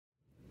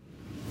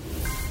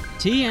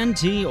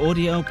TNT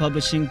Audio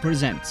Publishing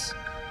presents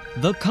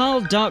The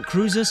Carl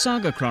Darkcruiser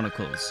Saga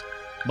Chronicles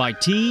by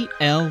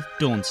T.L.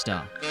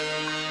 Dawnstar.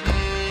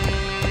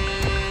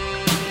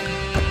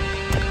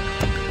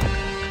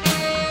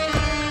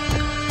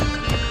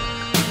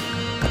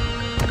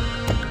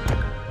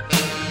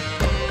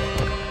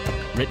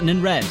 Written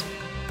and read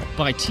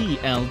by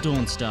T.L.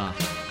 Dawnstar.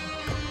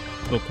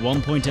 Book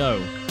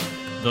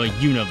 1.0, The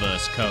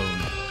Universe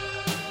Cone.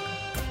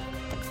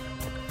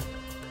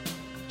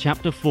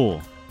 Chapter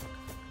 4.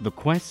 The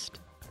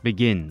quest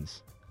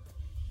begins.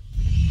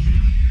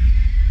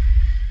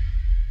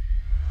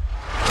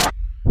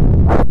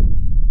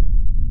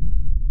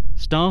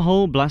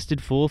 Starhole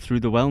blasted forth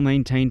through the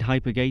well-maintained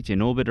hypergate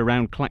in orbit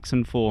around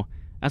Klaxon 4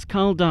 as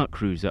Carl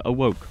Darkcruiser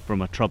awoke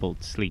from a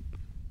troubled sleep.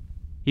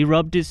 He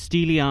rubbed his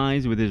steely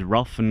eyes with his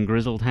rough and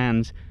grizzled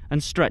hands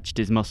and stretched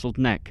his muscled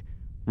neck,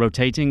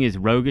 rotating his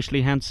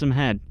roguishly handsome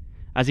head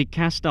as he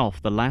cast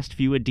off the last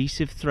few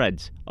adhesive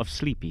threads of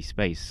sleepy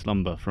space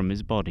slumber from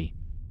his body.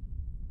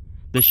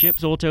 The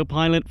ship's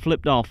autopilot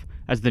flipped off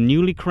as the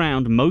newly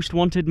crowned most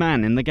wanted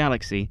man in the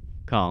galaxy,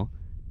 Carl,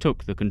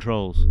 took the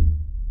controls.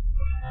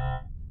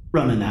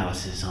 Run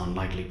analysis on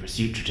likely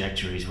pursuit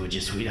trajectories, would you,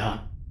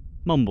 sweetheart?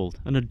 Mumbled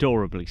an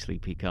adorably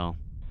sleepy Carl.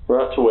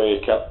 Right away,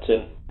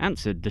 Captain,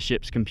 answered the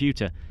ship's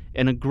computer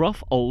in a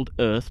gruff old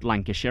Earth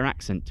Lancashire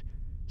accent.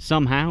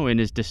 Somehow, in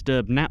his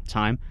disturbed nap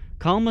time,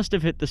 Carl must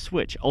have hit the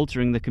switch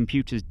altering the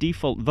computer's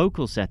default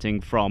vocal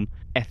setting from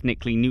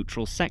ethnically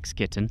neutral sex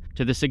kitten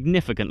to the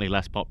significantly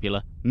less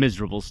popular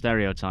miserable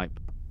stereotype.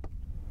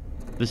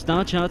 The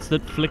star charts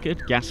that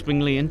flickered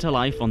gaspingly into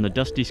life on the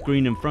dusty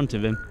screen in front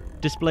of him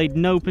displayed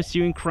no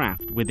pursuing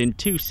craft within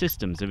 2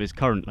 systems of his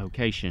current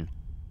location.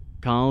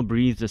 Carl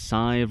breathed a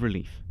sigh of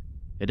relief.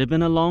 It had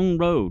been a long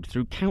road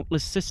through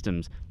countless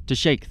systems to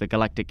shake the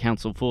Galactic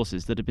Council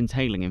forces that had been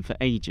tailing him for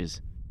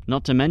ages.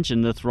 Not to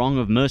mention the throng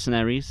of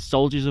mercenaries,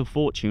 soldiers of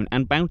fortune,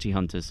 and bounty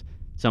hunters,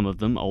 some of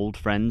them old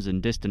friends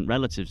and distant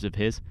relatives of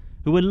his,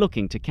 who were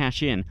looking to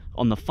cash in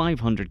on the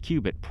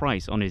 500-qubit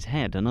price on his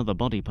head and other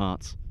body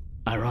parts.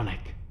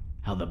 Ironic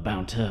how the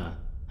bounter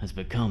has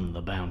become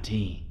the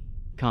bounty.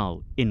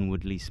 Carl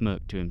inwardly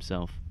smirked to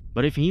himself.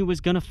 But if he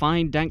was going to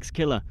find Dank's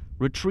killer,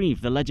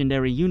 retrieve the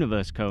legendary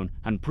Universe Cone,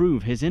 and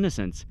prove his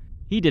innocence,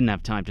 he didn't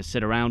have time to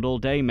sit around all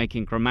day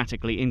making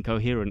grammatically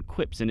incoherent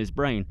quips in his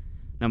brain,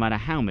 no matter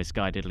how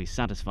misguidedly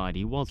satisfied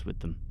he was with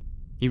them.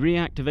 He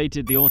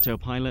reactivated the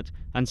autopilot,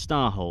 and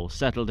Starhole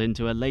settled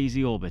into a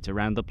lazy orbit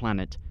around the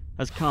planet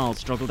as Carl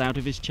struggled out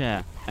of his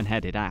chair and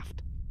headed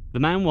aft. The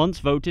man once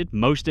voted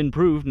Most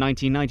Improved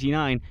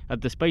 1999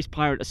 at the Space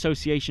Pirate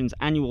Association's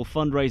annual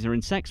fundraiser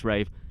and sex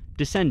rave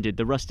descended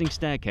the rusting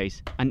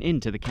staircase and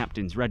into the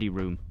captain's ready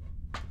room.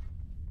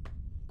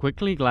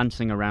 Quickly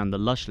glancing around the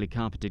lushly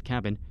carpeted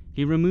cabin,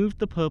 he removed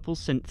the purple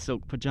synth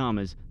silk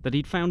pajamas that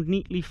he'd found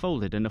neatly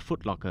folded in a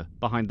footlocker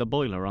behind the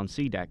boiler on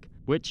sea deck,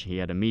 which he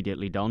had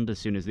immediately donned as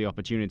soon as the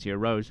opportunity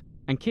arose,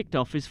 and kicked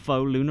off his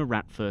faux lunar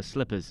rat fur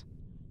slippers.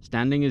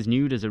 Standing as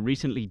nude as a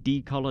recently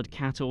decollared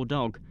cat or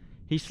dog,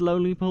 he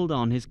slowly pulled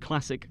on his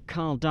classic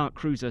Carl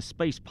Darkcruiser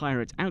space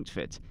pirate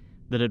outfit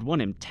that had won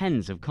him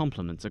tens of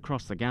compliments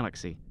across the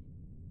galaxy.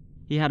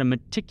 He had a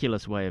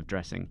meticulous way of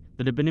dressing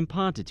that had been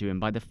imparted to him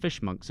by the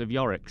fish monks of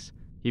Yorix.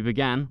 He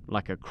began,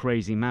 like a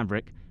crazy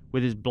maverick,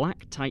 with his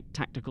black tight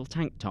tactical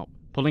tank top,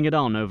 pulling it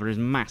on over his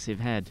massive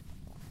head.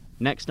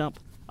 Next up,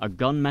 a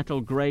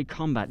gunmetal grey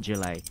combat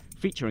gilet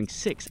featuring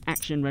 6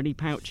 action-ready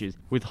pouches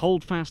with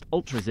hold-fast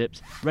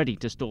ultra-zips ready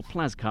to store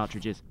plas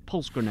cartridges,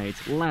 pulse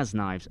grenades, las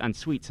knives, and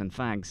sweets and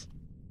fags.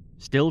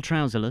 Still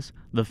trouserless,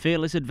 the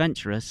fearless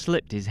adventurer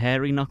slipped his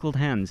hairy knuckled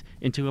hands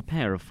into a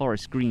pair of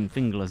forest green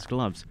fingerless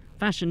gloves,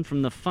 fashioned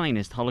from the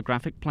finest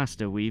holographic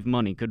plaster weave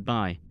money could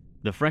buy.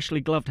 The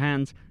freshly gloved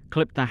hands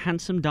clipped the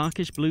handsome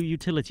darkish blue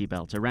utility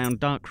belt around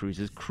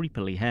Darkcruiser's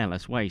creepily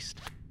hairless waist.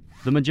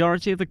 The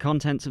majority of the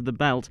contents of the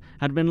belt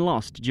had been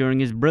lost during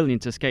his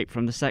brilliant escape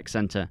from the sex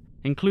center,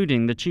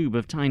 including the tube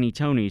of tiny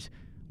Tonys,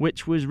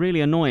 which was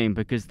really annoying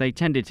because they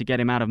tended to get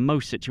him out of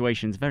most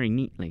situations very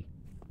neatly.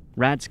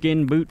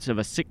 Radskin boots of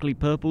a sickly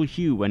purple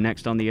hue were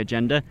next on the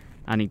agenda,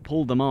 and he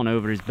pulled them on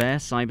over his bare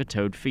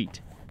cyber-toed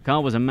feet.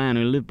 Carl was a man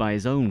who lived by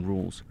his own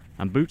rules,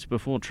 and boots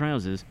before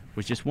trousers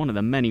was just one of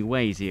the many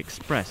ways he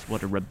expressed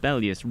what a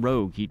rebellious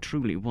rogue he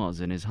truly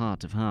was in his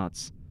heart of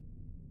hearts.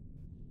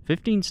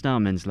 15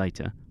 starmins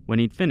later, when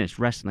he'd finished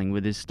wrestling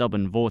with his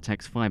stubborn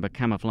vortex fiber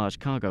camouflage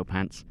cargo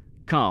pants,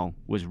 Carl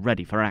was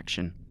ready for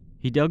action.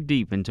 He dug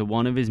deep into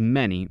one of his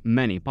many,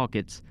 many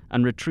pockets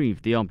and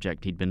retrieved the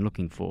object he'd been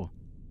looking for.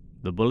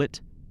 The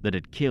bullet that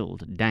had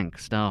killed Dank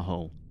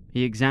Starhole.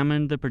 He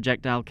examined the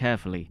projectile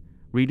carefully,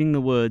 reading the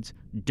words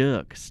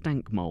Dirk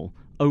Stankmole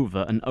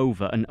over and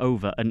over and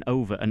over and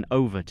over and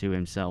over to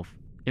himself.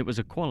 It was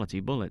a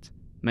quality bullet,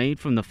 made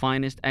from the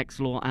finest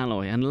X-Law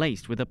alloy and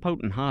laced with a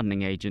potent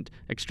hardening agent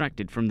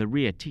extracted from the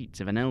rear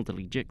teats of an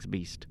elderly Jix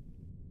beast.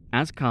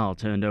 As Carl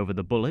turned over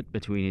the bullet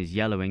between his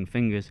yellowing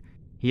fingers,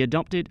 he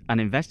adopted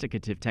an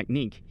investigative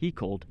technique he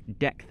called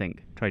DeckThink,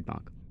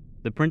 trademark.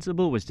 The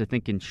principle was to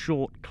think in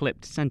short,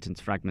 clipped sentence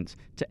fragments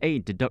to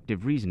aid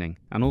deductive reasoning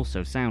and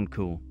also sound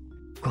cool.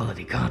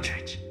 Quality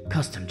cartridge.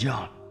 Custom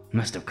job.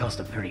 Must have cost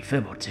a pretty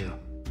fib or two.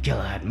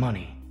 Killer had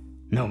money.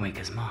 No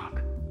maker's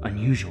mark.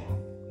 Unusual.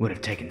 Would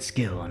have taken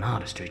skill and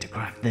artistry to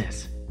craft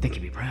this. Think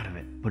he'd be proud of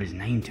it. Put his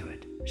name to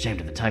it. Ashamed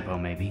of the typo,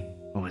 maybe.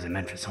 Or was it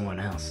meant for someone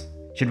else?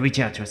 Should reach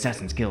out to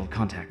Assassin's Guild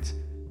contacts.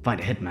 Find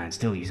a hitman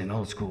still using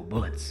old school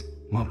bullets.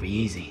 Won't be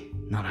easy.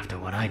 Not after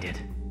what I did.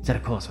 Set a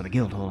course for the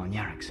guild hall on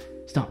Yarix.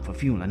 Stop for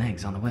fuel and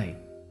eggs on the way.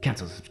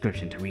 Cancel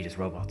subscription to Reader's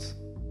Robots.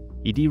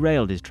 He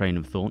derailed his train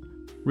of thought,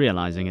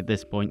 realizing at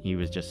this point he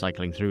was just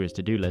cycling through his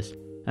to-do list,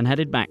 and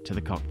headed back to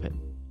the cockpit.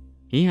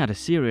 He had a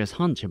serious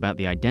hunch about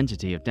the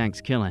identity of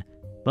Dank's killer,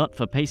 but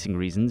for pacing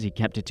reasons he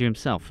kept it to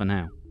himself for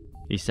now.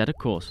 He set a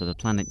course for the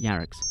planet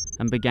Yarix,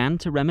 and began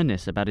to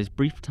reminisce about his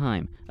brief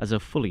time as a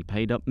fully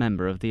paid-up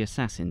member of the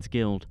Assassin's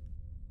Guild.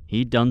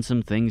 He'd done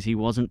some things he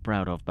wasn't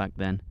proud of back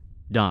then,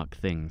 dark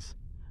things,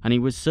 and he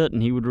was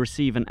certain he would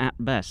receive an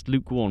at-best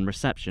lukewarm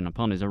reception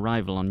upon his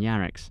arrival on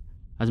Yarix.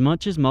 As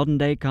much as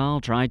modern-day Carl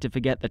tried to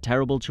forget the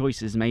terrible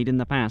choices made in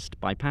the past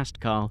by past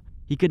Carl,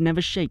 he could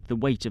never shake the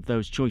weight of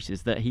those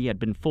choices that he had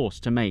been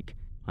forced to make,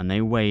 and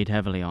they weighed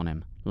heavily on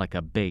him, like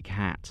a big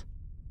hat.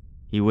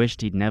 He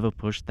wished he'd never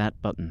pushed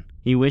that button.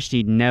 He wished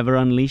he'd never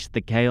unleashed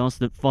the chaos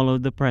that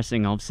followed the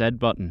pressing of said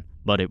button,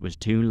 but it was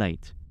too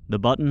late. The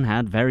button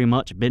had very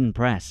much been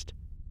pressed.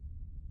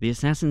 The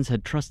assassins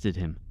had trusted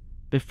him,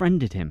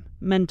 befriended him,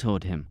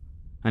 mentored him,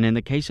 and in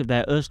the case of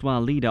their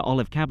erstwhile leader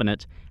Olive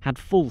Cabinet, had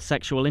full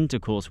sexual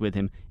intercourse with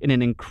him in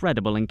an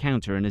incredible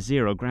encounter in a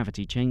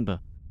zero-gravity chamber.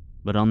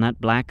 But on that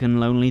black and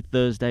lonely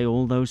Thursday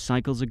all those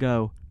cycles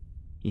ago,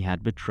 he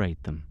had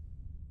betrayed them.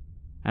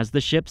 As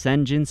the ship's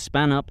engines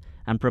span up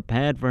and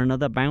prepared for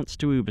another bounce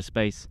to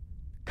uberspace,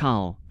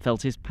 Carl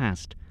felt his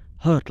past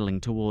hurtling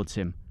towards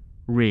him,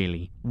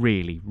 really,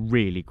 really,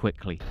 really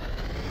quickly.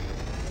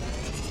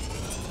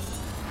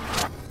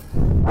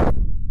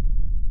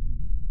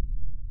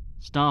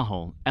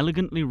 Starhole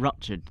elegantly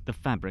ruptured the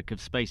fabric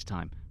of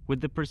space-time with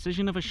the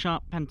precision of a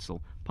sharp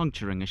pencil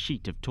puncturing a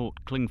sheet of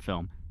taut cling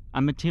film,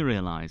 and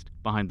materialized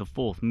behind the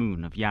fourth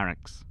moon of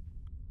Yarix.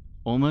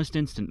 Almost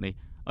instantly,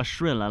 a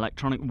shrill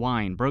electronic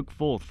whine broke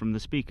forth from the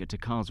speaker to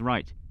Carl's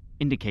right,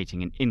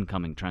 indicating an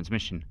incoming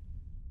transmission.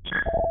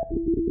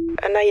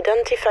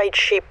 Unidentified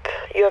ship.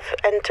 You have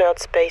entered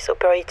space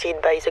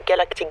operated by the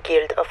Galactic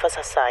Guild of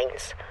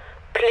Assassins.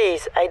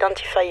 Please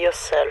identify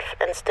yourself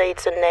and state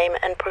the name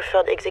and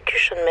preferred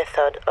execution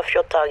method of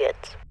your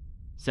target,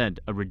 said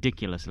a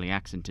ridiculously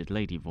accented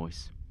lady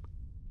voice.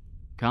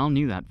 Carl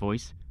knew that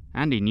voice,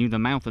 and he knew the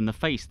mouth and the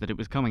face that it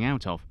was coming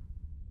out of.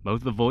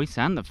 Both the voice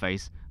and the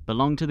face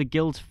belonged to the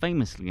Guild's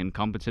famously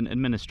incompetent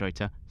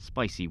administrator,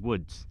 Spicy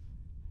Woods.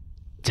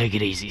 Take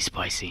it easy,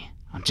 Spicy.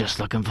 I'm just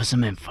looking for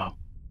some info.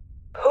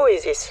 Who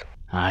is this?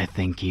 I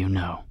think you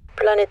know.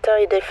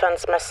 Planetary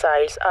defense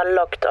missiles are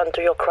locked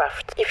onto your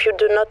craft. If you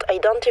do not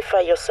identify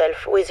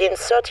yourself within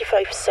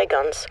 35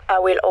 seconds, I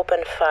will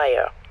open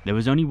fire. There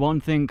was only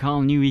one thing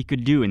Carl knew he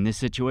could do in this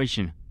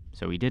situation,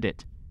 so he did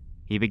it.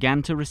 He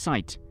began to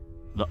recite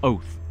the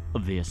Oath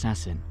of the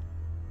Assassin.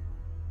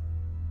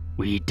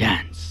 We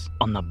dance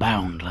on the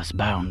boundless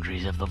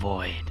boundaries of the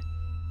void.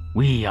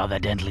 We are the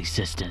Deadly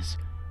Sisters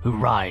who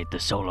ride the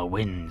solar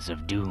winds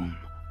of doom.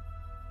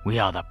 We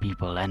are the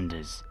People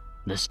Enders,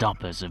 the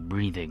stoppers of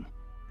breathing,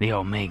 the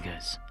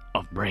Omegas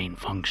of brain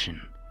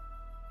function.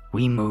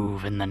 We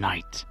move in the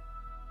night.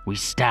 We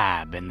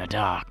stab in the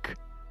dark.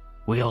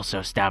 We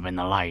also stab in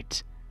the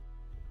light.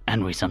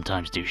 And we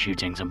sometimes do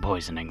shootings and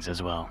poisonings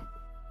as well.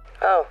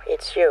 Oh,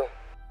 it's you,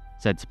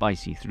 said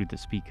Spicy through the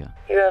speaker.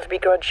 You have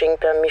begrudging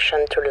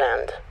permission to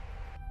land.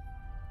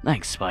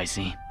 Thanks,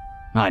 Spicy.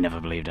 I never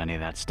believed any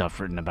of that stuff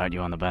written about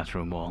you on the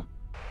bathroom wall.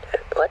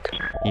 What?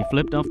 He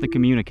flipped off the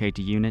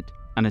communicator unit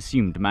and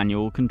assumed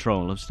manual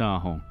control of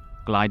Starhole,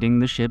 gliding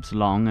the ship's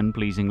long and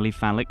pleasingly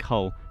phallic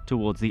hull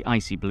towards the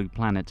icy blue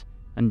planet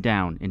and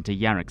down into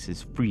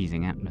Yarix's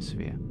freezing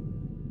atmosphere.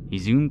 He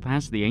zoomed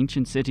past the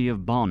ancient city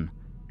of Bonn.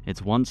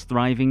 Its once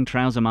thriving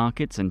trouser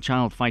markets and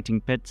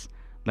child-fighting pits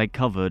lay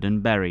covered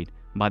and buried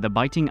by the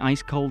biting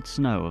ice-cold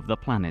snow of the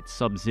planet's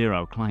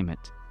sub-zero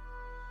climate.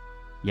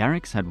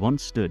 Yarix had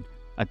once stood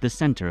at the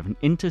center of an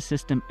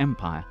inter-system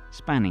empire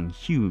spanning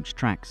huge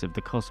tracts of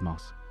the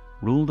cosmos,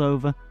 ruled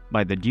over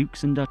by the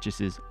dukes and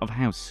duchesses of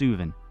House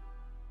Suvin.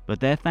 But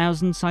their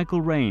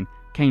thousand-cycle reign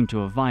came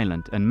to a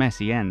violent and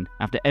messy end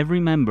after every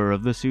member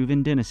of the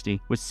Suvin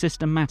dynasty was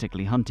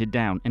systematically hunted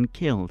down and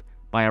killed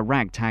by a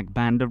ragtag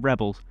band of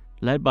rebels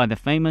led by the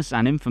famous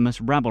and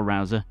infamous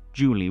rabble-rouser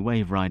Julie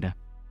Waverider.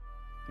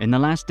 In the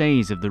last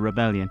days of the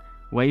rebellion,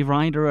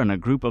 Waverider and a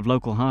group of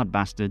local hard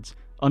bastards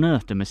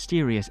unearthed a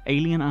mysterious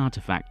alien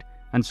artifact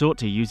and sought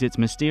to use its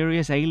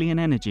mysterious alien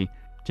energy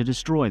to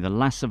destroy the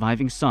last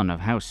surviving son of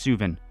House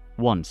Suvin,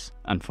 once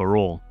and for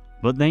all.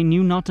 But they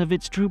knew not of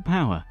its true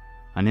power,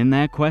 and in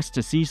their quest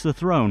to seize the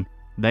throne,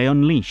 they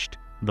unleashed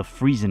the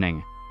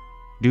Freezening,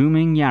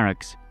 dooming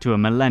Yarix to a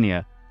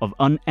millennia of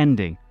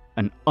unending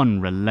and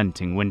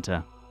unrelenting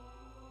winter.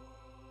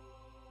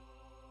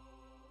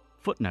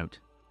 Footnote.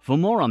 For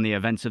more on the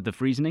events of the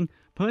Friesening,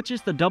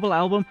 purchase the double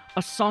album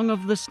A Song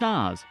of the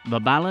Stars, The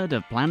Ballad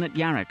of Planet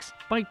Yarix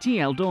by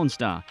T.L.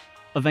 Dawnstar,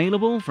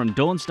 available from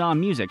Dawnstar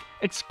Music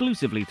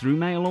exclusively through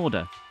mail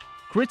order.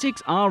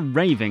 Critics are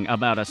raving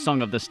about A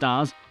Song of the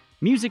Stars.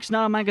 Music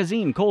Star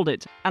magazine called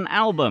it an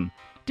album.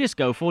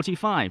 Disco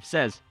 45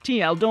 says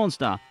T.L.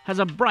 Dawnstar has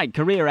a bright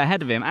career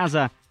ahead of him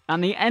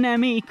and the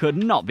NME could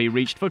not be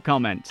reached for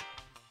comment.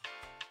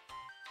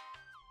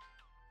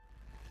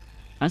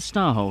 As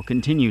Starhole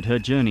continued her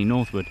journey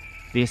northward,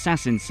 the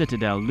assassin's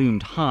citadel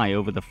loomed high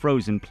over the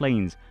frozen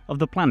plains of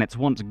the planet's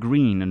once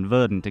green and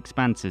verdant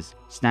expanses,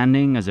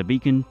 standing as a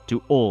beacon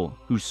to all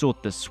who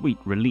sought the sweet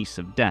release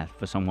of death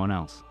for someone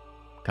else.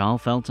 Carl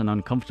felt an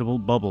uncomfortable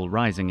bubble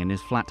rising in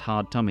his flat,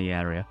 hard tummy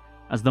area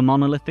as the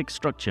monolithic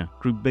structure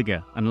grew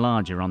bigger and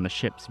larger on the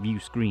ship's view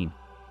screen.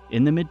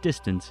 In the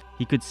mid-distance,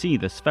 he could see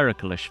the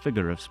sphericalish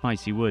figure of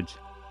Spicy Woods,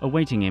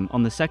 awaiting him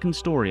on the second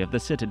story of the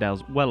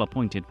Citadel's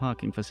well-appointed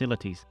parking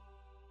facilities.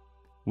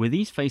 With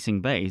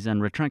east-facing bays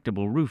and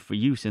retractable roof for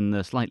use in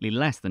the slightly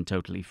less than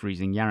totally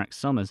freezing Yarix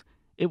summers,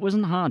 it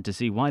wasn't hard to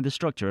see why the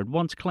structure had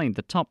once claimed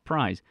the top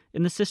prize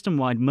in the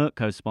system-wide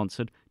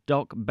Merco-sponsored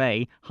Dock,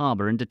 Bay,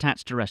 Harbour and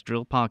Detached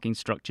Terrestrial Parking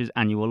Structures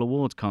Annual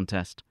Awards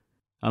Contest.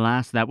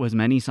 Alas, that was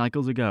many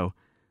cycles ago,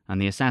 and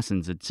the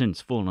assassins had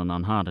since fallen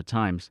on harder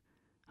times,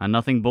 and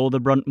nothing bore the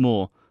brunt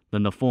more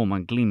than the former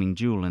gleaming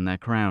jewel in their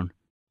crown.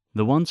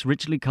 The once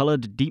richly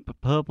coloured deep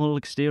purple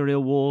exterior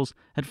walls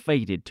had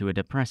faded to a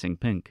depressing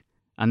pink,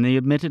 and the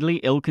admittedly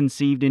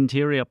ill-conceived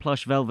interior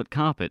plush velvet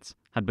carpets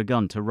had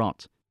begun to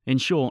rot. In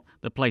short,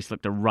 the place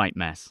looked a right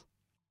mess.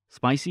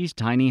 Spicy's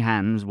tiny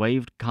hands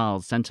waved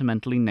Carl's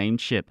sentimentally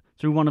named ship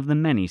through one of the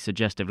many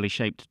suggestively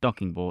shaped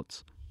docking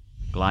ports.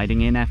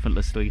 Gliding in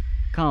effortlessly,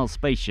 Carl's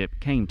spaceship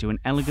came to an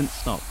elegant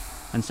stop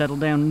and settled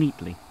down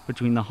neatly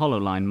between the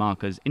hololine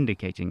markers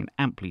indicating an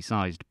amply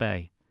sized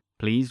bay.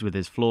 Pleased with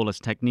his flawless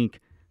technique,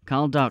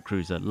 Carl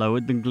Darkcruiser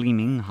lowered the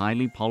gleaming,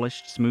 highly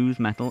polished, smooth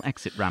metal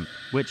exit ramp,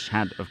 which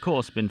had, of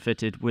course, been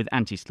fitted with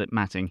anti-slip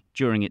matting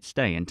during its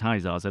stay in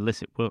Tizar's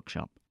illicit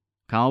workshop.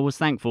 Carl was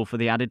thankful for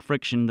the added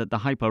friction that the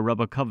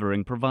hyper-rubber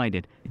covering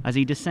provided as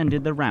he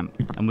descended the ramp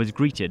and was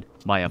greeted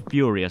by a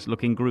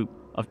furious-looking group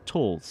of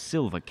tall,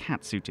 silver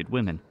cat-suited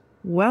women.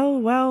 Well,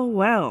 well,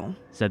 well,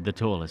 said the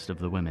tallest of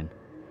the women.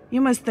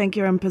 You must think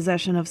you're in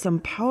possession of some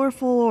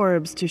powerful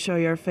orbs to show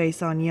your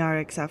face on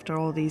Yarix after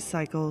all these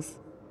cycles.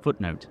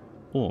 Footnote.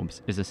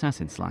 Orbs is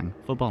assassin slang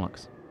for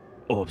bollocks.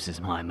 Orbs is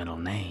my middle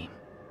name,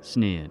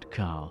 sneered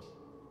Carl.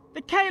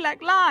 The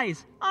Kalak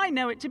lies! I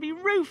know it to be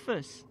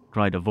Rufus!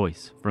 Cried a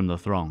voice from the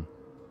throng.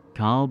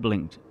 Carl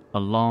blinked, a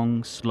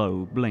long,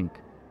 slow blink,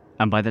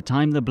 and by the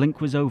time the blink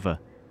was over,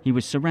 he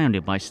was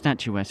surrounded by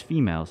statuesque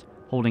females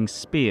holding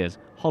spears,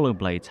 hollow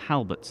blades,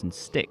 halberts, and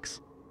sticks.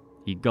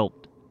 He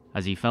gulped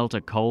as he felt a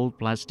cold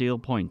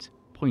plasteel point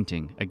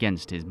pointing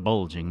against his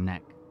bulging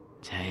neck.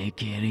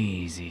 Take it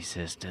easy,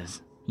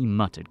 sisters, he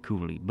muttered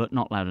coolly, but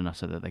not loud enough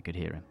so that they could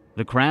hear him.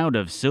 The crowd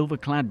of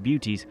silver-clad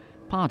beauties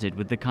parted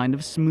with the kind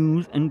of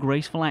smooth and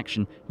graceful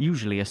action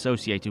usually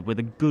associated with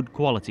a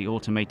good-quality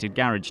automated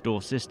garage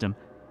door system,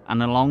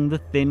 and along the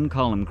thin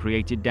column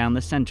created down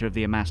the center of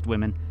the amassed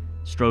women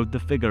strode the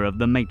figure of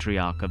the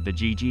matriarch of the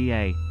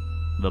GGA,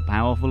 the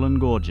powerful and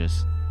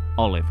gorgeous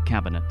Olive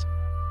Cabinet.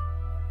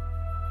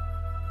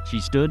 She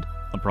stood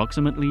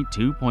approximately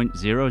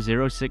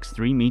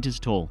 2.0063 meters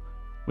tall,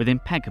 with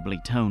impeccably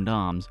toned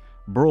arms,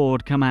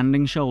 broad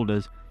commanding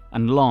shoulders,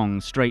 and long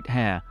straight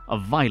hair, a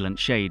violent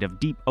shade of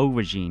deep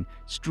aubergine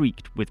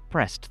streaked with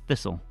pressed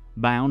thistle,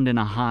 bound in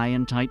a high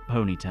and tight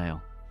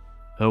ponytail.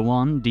 Her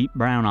one deep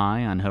brown eye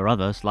and her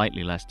other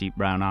slightly less deep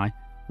brown eye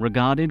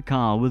regarded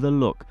Carl with a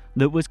look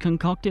that was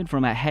concocted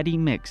from a heady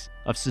mix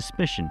of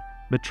suspicion,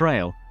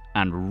 betrayal,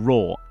 and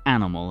raw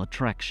animal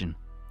attraction.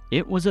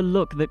 It was a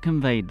look that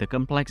conveyed the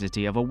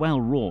complexity of a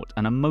well-wrought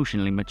and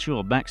emotionally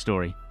mature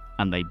backstory,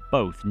 and they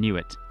both knew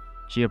it.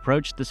 She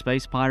approached the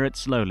space pirate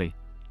slowly,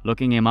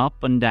 looking him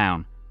up and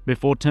down,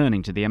 before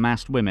turning to the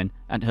amassed women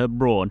at her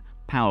broad,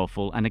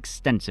 powerful, and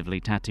extensively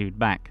tattooed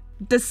back.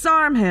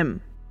 Disarm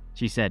him,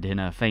 she said in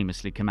her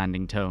famously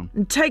commanding tone,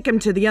 and take him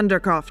to the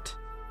Undercroft.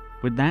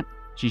 With that,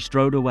 she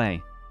strode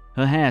away,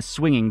 her hair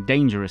swinging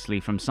dangerously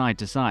from side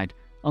to side,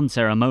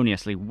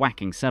 unceremoniously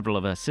whacking several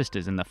of her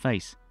sisters in the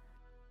face.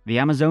 The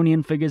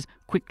Amazonian figures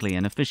quickly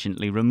and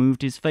efficiently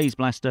removed his phase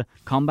blaster,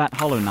 combat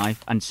hollow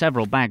knife, and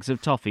several bags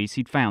of toffees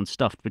he'd found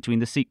stuffed between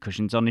the seat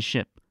cushions on his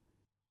ship.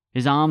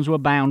 His arms were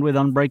bound with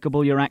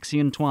unbreakable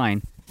Euraxian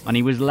twine, and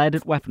he was led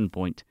at weapon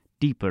point,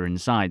 deeper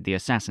inside the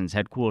assassin's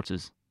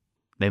headquarters.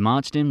 They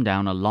marched him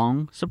down a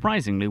long,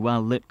 surprisingly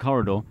well-lit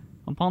corridor,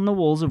 upon the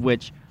walls of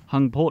which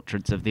hung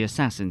portraits of the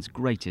assassin's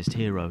greatest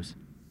heroes.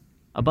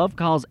 Above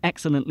Carl's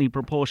excellently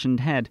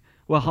proportioned head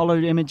were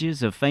hollowed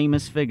images of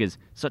famous figures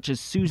such as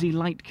Susie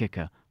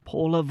Lightkicker,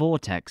 Paula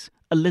Vortex,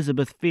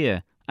 Elizabeth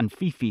Fear, and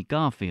Fifi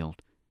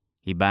Garfield.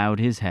 He bowed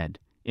his head,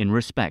 in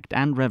respect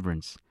and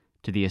reverence,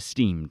 to the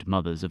esteemed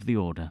mothers of the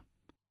Order,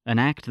 an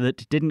act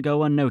that didn't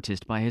go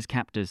unnoticed by his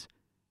captors,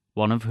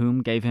 one of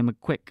whom gave him a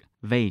quick,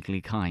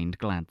 vaguely kind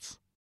glance.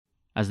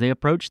 As they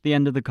approached the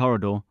end of the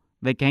corridor,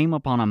 they came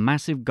upon a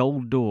massive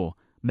gold door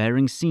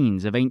bearing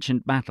scenes of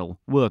ancient battle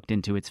worked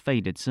into its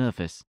faded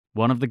surface.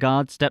 One of the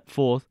guards stepped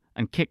forth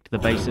and kicked the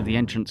base of the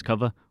entrance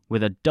cover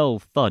with a dull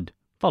thud,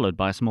 followed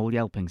by a small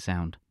yelping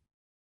sound.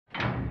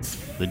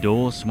 The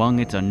door swung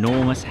its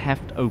enormous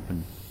heft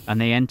open,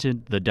 and they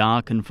entered the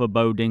dark and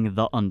foreboding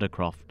The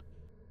Undercroft.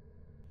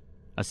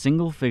 A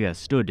single figure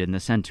stood in the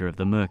center of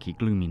the murky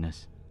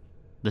gloominess.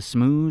 The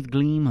smooth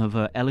gleam of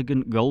her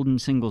elegant golden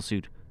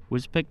singlesuit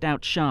was picked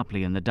out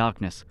sharply in the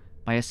darkness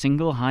by a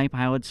single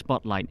high-powered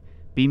spotlight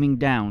beaming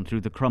down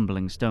through the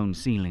crumbling stone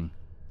ceiling.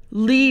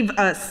 Leave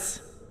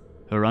us!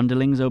 Her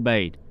underlings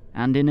obeyed,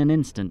 and in an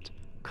instant,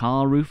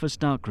 Carl Rufus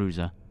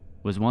Darkcruiser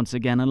was once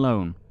again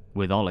alone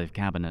with Olive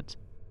Cabinet.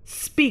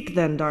 Speak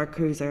then,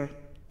 Darkcruiser.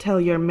 Tell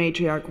your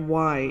matriarch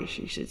why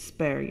she should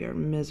spare your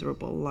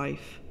miserable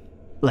life.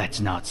 Let's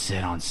not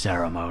sit on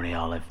ceremony,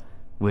 Olive.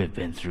 We've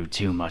been through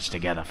too much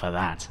together for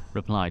that,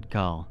 replied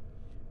Carl.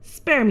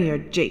 Spare me your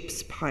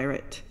japes,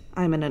 pirate.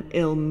 I'm in an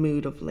ill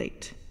mood of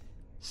late.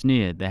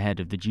 Sneered the head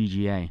of the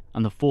GGA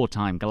and the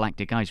 4-time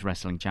Galactic Ice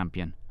Wrestling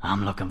Champion.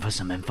 I'm looking for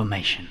some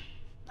information.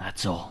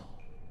 That's all.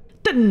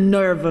 The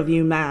nerve of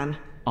you, man!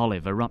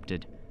 Olive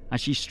erupted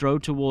as she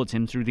strode towards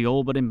him through the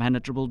all but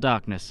impenetrable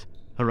darkness,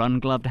 her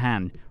ungloved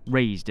hand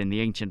raised in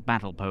the ancient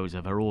battle pose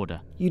of her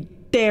order. You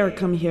dare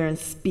come here and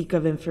speak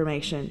of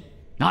information.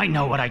 I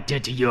know what I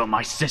did to you and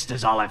my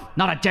sisters, Olive.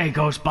 Not a day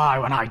goes by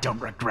when I don't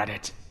regret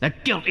it. The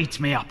guilt eats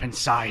me up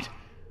inside.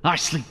 I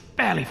sleep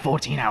barely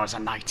 14 hours a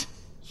night.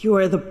 You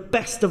are the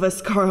best of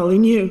us, Carl,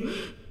 and you...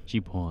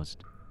 She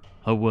paused,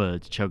 her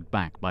words choked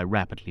back by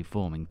rapidly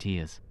forming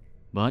tears.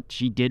 But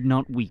she did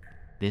not weep.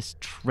 This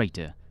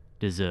traitor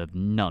deserved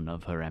none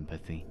of her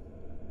empathy.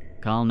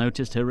 Carl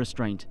noticed her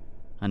restraint,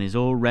 and his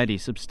already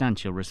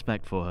substantial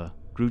respect for her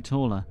grew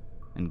taller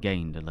and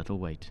gained a little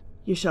weight.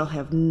 You shall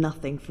have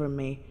nothing from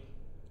me,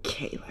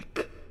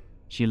 Kalek.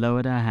 She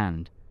lowered her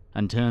hand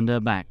and turned her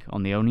back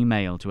on the only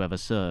male to ever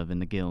serve in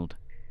the guild.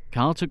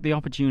 Carl took the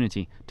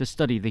opportunity to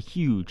study the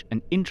huge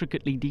and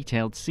intricately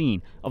detailed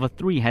scene of a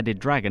 3-headed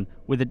dragon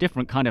with a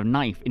different kind of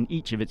knife in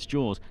each of its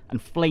jaws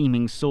and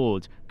flaming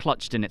swords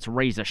clutched in its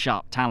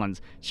razor-sharp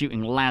talons,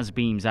 shooting las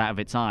beams out of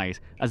its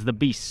eyes as the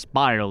beast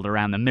spiraled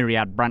around the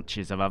myriad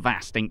branches of a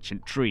vast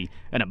ancient tree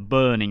in a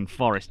burning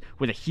forest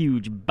with a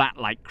huge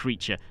bat-like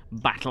creature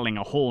battling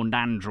a horned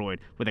android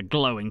with a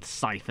glowing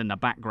scythe in the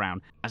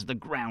background as the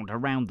ground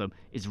around them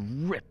is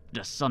ripped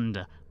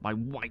asunder by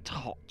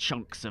white-hot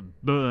chunks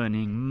of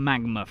burning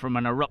magma from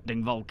an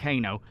erupting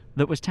volcano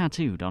that was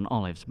tattooed on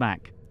Olive's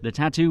back. The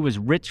tattoo was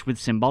rich with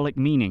symbolic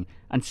meaning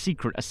and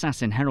secret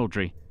assassin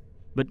heraldry,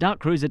 but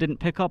Darkcruiser didn't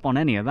pick up on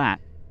any of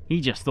that.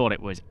 He just thought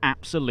it was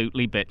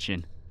absolutely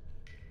bitchin'.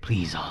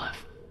 Please,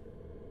 Olive.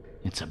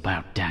 It's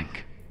about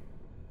Dank,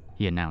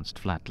 he announced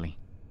flatly.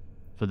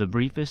 For the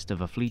briefest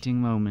of a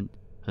fleeting moment,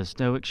 her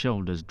stoic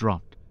shoulders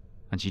dropped,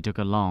 and she took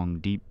a long,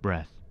 deep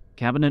breath.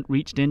 Cabinet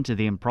reached into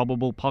the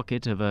improbable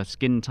pocket of her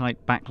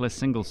skin-tight backless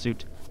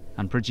singlesuit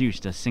and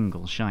produced a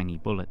single shiny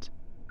bullet.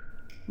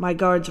 My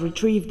guards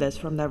retrieved this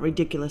from that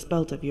ridiculous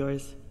belt of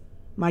yours.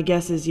 My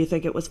guess is you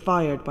think it was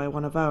fired by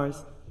one of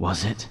ours.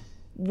 Was it?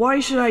 Why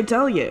should I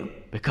tell you?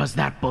 Because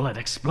that bullet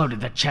exploded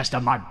the chest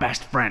of my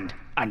best friend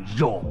and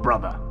your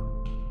brother.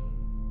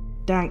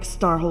 Dank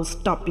Starhole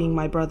stopped being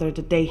my brother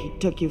the day he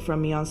took you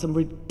from me on some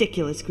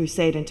ridiculous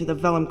crusade into the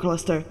Vellum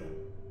Cluster.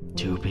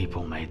 2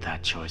 people made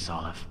that choice,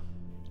 Olive.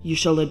 You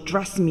shall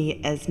address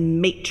me as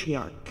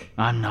matriarch.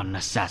 I'm not an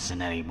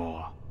assassin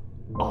anymore,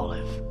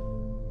 Olive.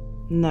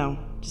 No,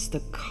 just a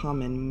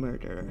common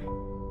murderer.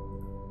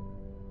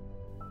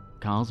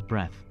 Carl's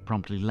breath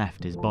promptly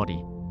left his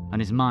body,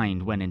 and his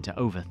mind went into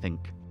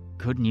overthink.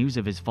 Could news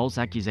of his false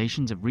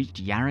accusations have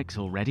reached Yarix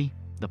already?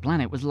 The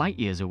planet was light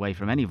years away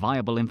from any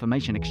viable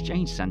information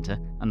exchange center,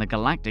 and the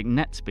galactic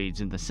net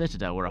speeds in the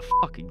Citadel were a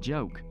fucking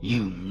joke.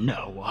 You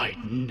know I'd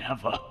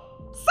never...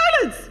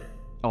 Silence!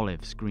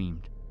 Olive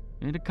screamed.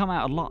 It had come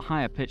out a lot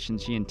higher pitch than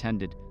she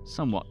intended,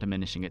 somewhat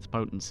diminishing its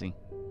potency.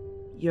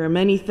 You're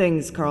many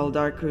things, Carl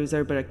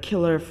Darkcruiser, but a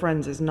killer of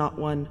friends is not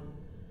one.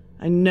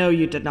 I know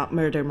you did not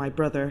murder my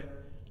brother.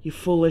 Your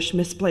foolish,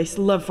 misplaced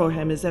love for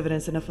him is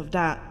evidence enough of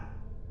that.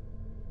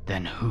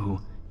 Then who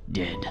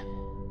did?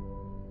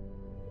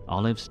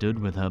 Olive stood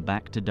with her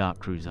back to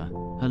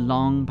Darkcruiser. Her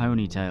long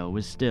ponytail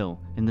was still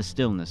in the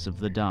stillness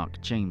of the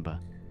dark chamber.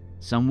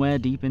 Somewhere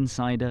deep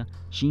inside her,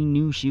 she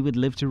knew she would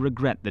live to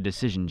regret the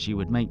decision she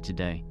would make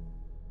today.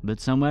 But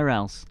somewhere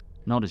else,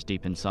 not as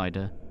deep inside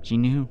her, she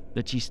knew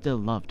that she still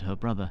loved her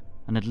brother,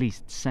 and at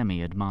least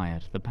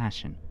semi-admired the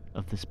passion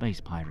of the space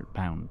pirate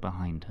bound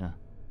behind her.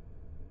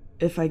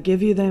 If I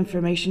give you the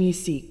information you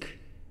seek,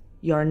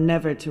 you are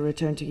never to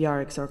return to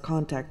Yarix or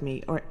contact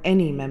me or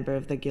any member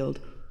of the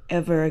guild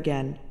ever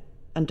again,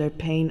 under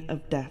pain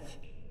of death.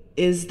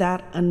 Is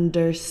that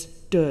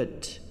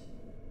understood?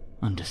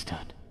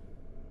 Understood.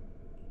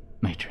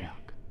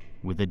 Matriarch.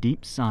 With a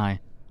deep sigh,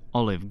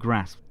 Olive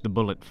grasped the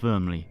bullet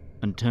firmly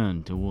and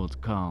turned towards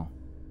Carl.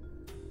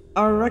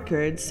 Our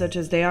records, such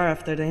as they are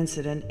after the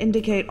incident,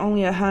 indicate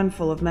only a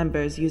handful of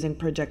members using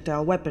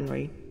projectile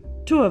weaponry.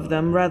 2 of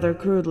them, rather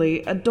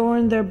crudely,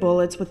 adorn their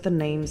bullets with the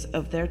names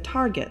of their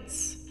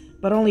targets.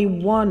 But only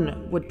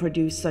 1 would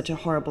produce such a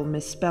horrible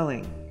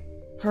misspelling.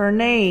 Her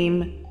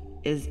name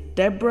is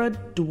Deborah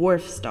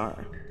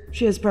Dwarfstar.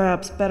 She is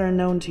perhaps better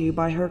known to you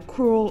by her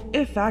cruel,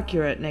 if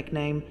accurate,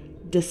 nickname,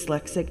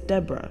 Dyslexic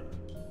Deborah.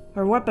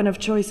 Her weapon of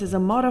choice is a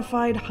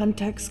modified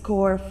Huntex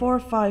Core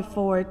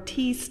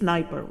 454T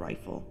sniper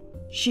rifle.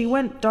 She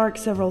went dark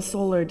several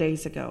solar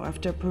days ago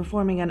after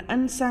performing an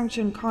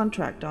unsanctioned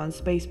contract on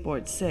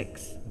Spaceport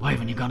 6. Why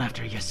haven't you gone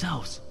after it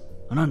yourselves?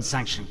 An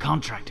unsanctioned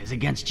contract is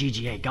against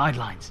GGA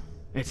guidelines.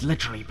 It's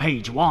literally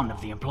page 1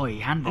 of the employee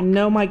handbook. I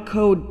know my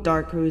code,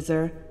 Dark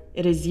Cruiser.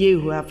 It is you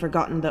who have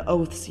forgotten the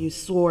oaths you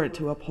swore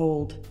to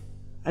uphold.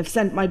 I've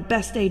sent my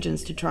best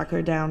agents to track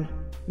her down.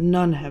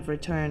 None have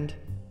returned.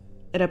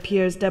 It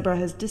appears Deborah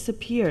has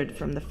disappeared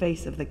from the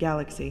face of the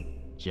galaxy.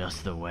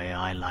 Just the way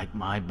I like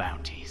my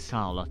bounties.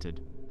 Carl uttered,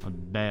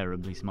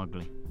 unbearably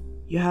smugly.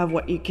 You have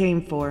what you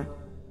came for.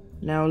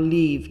 Now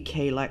leave,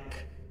 Kalek,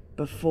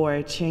 before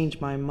I change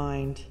my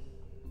mind.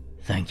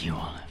 Thank you,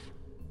 Olive.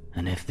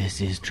 And if this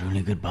is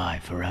truly goodbye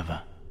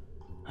forever,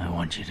 I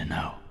want you to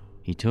know.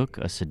 He took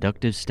a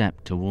seductive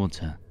step towards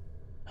her.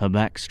 Her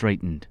back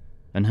straightened,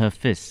 and her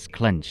fists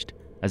clenched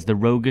as the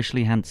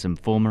roguishly handsome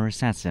former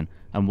assassin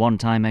and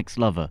one-time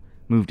ex-lover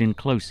moved in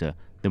closer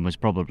than was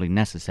probably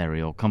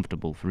necessary or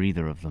comfortable for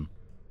either of them.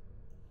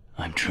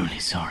 I'm truly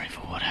sorry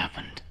for what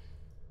happened,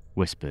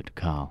 whispered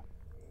Carl.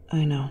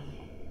 I know,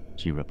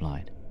 she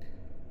replied.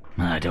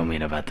 I don't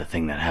mean about the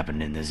thing that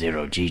happened in the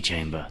Zero-G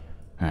chamber.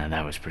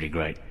 That was pretty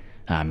great.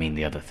 I mean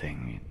the other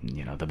thing,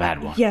 the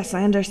bad one. Yes,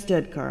 I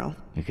understood, Carl.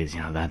 Because,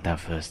 that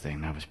first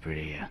thing, that was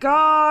pretty,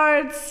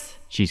 Guards!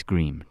 She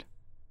screamed.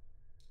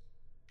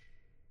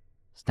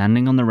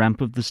 Standing on the ramp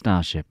of the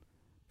starship,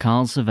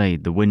 Carl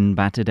surveyed the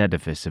wind-battered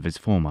edifice of his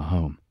former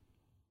home.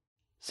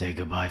 Say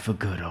goodbye for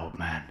good, old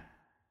man.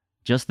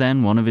 Just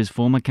then, one of his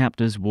former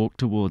captors walked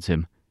towards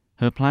him,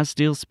 her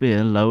plasteel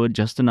spear lowered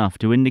just enough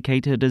to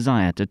indicate her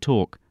desire to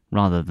talk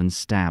rather than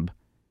stab.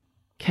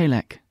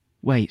 "Kalek,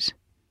 wait,"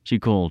 she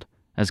called,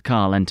 as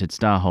Carl entered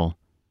Starhole.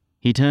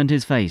 He turned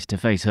his face to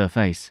face her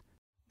face.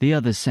 "The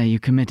others say you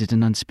committed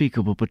an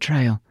unspeakable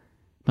betrayal,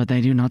 but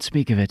they do not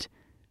speak of it,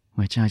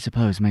 which I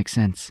suppose makes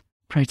sense.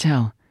 Pray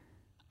tell,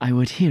 I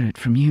would hear it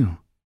from you."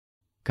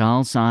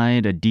 Carl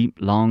sighed a deep,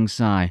 long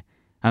sigh,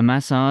 and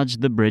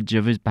massaged the bridge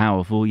of his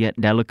powerful yet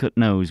delicate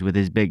nose with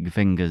his big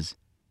fingers.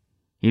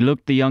 He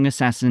looked the young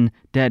assassin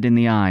dead in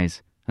the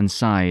eyes, and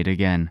sighed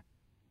again.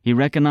 He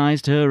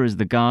recognized her as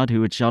the guard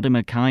who had shot him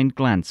a kind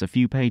glance a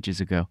few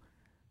pages ago,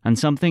 and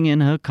something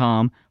in her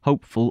calm,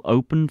 hopeful,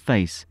 open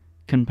face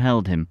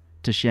compelled him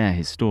to share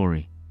his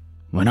story.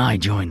 When I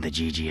joined the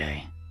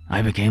GGA,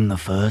 I became the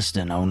first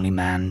and only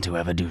man to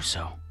ever do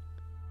so.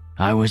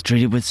 I was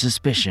treated with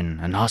suspicion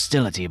and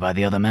hostility by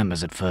the other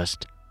members at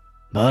first,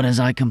 but as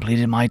I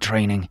completed my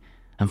training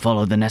and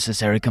followed the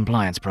necessary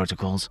compliance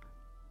protocols,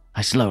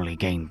 I slowly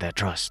gained their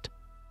trust.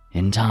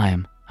 In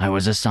time, I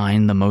was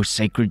assigned the most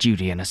sacred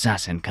duty an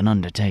assassin can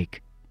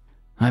undertake.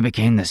 I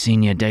became the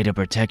Senior Data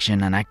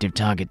Protection and Active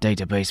Target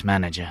Database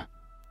Manager.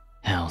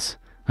 Hells,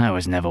 I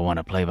was never one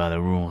to play by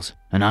the rules,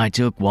 and I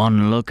took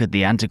one look at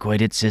the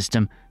antiquated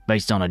system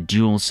based on a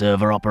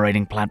dual-server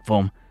operating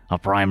platform, a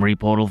primary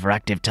portal for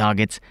active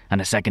targets, and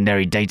a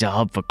secondary data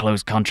hub for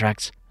closed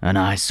contracts, and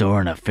I saw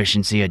an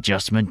efficiency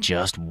adjustment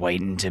just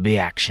waiting to be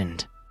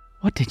actioned.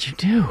 "What did you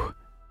do?"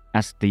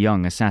 asked the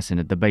young assassin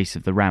at the base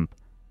of the ramp,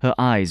 her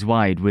eyes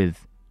wide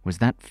with, was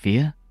that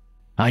fear?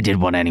 I did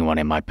what anyone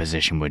in my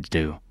position would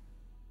do,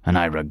 and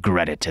I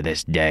regret it to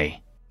this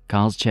day.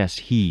 Carl's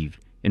chest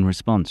heaved in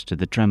response to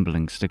the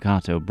trembling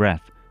staccato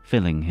breath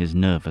filling his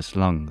nervous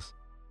lungs.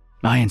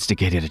 I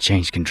instigated a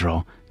change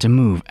control to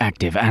move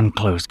active and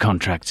closed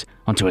contracts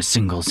onto a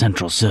single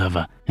central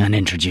server and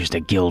introduced a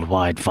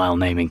guild-wide file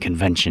naming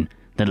convention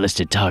that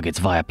listed targets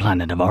via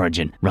planet of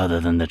origin rather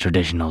than the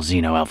traditional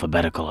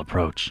xeno-alphabetical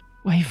approach.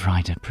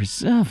 Waverider,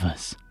 preserve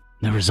us.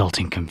 The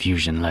resulting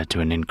confusion led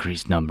to an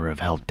increased number of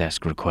help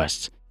desk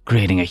requests,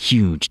 creating a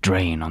huge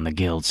drain on the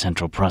guild's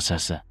central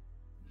processor.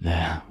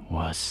 There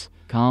was...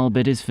 Carl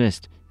bit his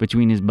fist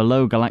between his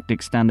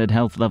below-galactic standard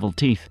health level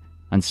teeth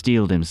and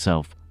steeled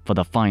himself for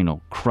the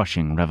final,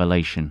 crushing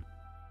revelation.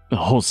 The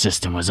whole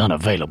system was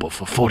unavailable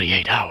for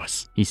 48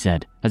 hours, he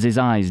said, as his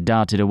eyes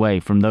darted away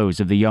from those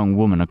of the young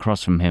woman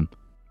across from him.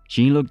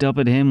 She looked up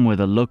at him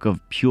with a look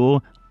of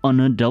pure,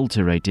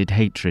 unadulterated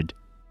hatred.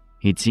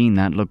 He'd seen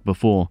that look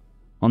before,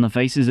 on the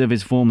faces of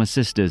his former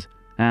sisters,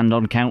 and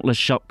on countless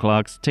shop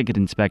clerks, ticket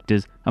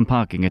inspectors, and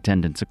parking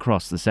attendants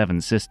across the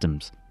 7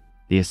 systems.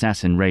 The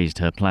assassin raised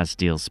her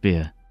plasteel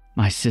spear.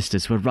 "My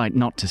sisters were right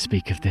not to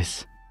speak of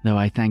this, though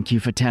I thank you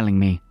for telling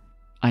me.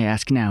 I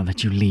ask now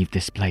that you leave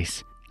this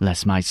place,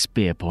 lest my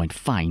spear point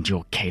find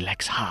your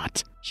Kalek's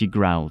heart," she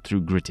growled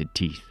through gritted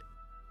teeth.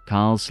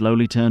 Carl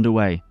slowly turned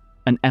away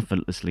and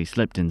effortlessly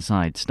slipped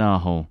inside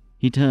Starhole.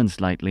 He turned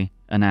slightly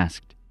and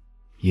asked,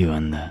 "You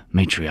and the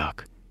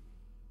matriarch,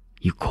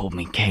 You called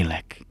me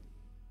Kalek.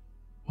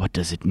 What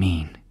does it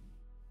mean?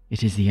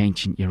 It is the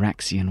ancient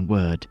Euraxian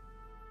word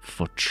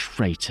for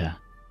traitor.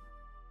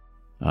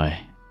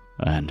 I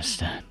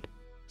understand,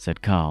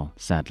 said Carl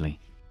sadly.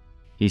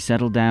 He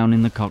settled down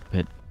in the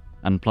cockpit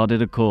and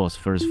plotted a course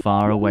for as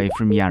far away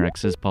from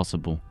Yarix as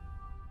possible,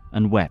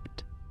 and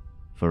wept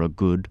for a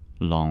good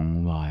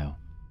long while.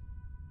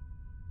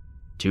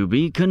 To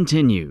be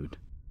continued.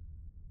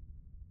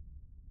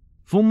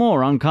 For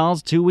more on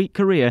Carl's 2-week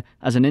career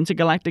as an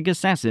intergalactic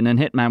assassin and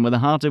hitman with a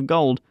heart of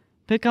gold,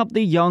 pick up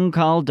the Young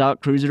Carl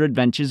Darkcruiser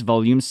Adventures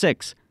Volume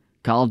 6,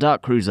 Carl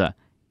Darkcruiser,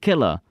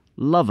 Killer,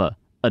 Lover,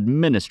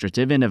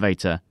 Administrative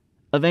Innovator,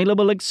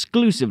 available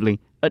exclusively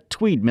at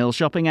Tweed Mill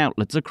shopping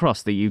outlets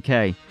across the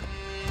UK.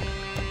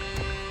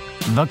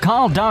 The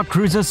Carl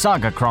Darkcruiser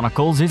Saga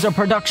Chronicles is a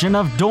production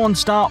of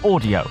Dawnstar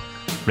Audio,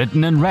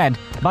 written and read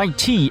by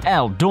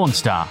T.L.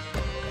 Dawnstar.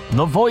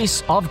 The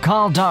voice of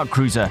Carl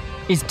Darkcruiser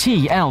is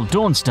T.L.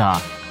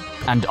 Dawnstar,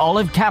 and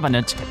Olive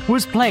Cabinet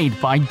was played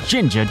by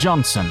Ginger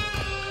Johnson.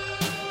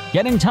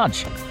 Get in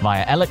touch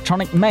via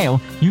electronic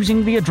mail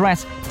using the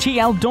address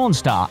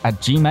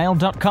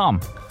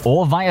tldawnstar@gmail.com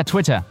or via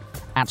Twitter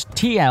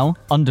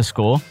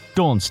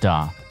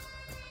 @TL_Dawnstar.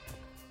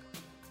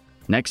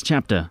 Next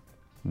chapter.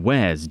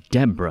 Where's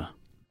Deborah?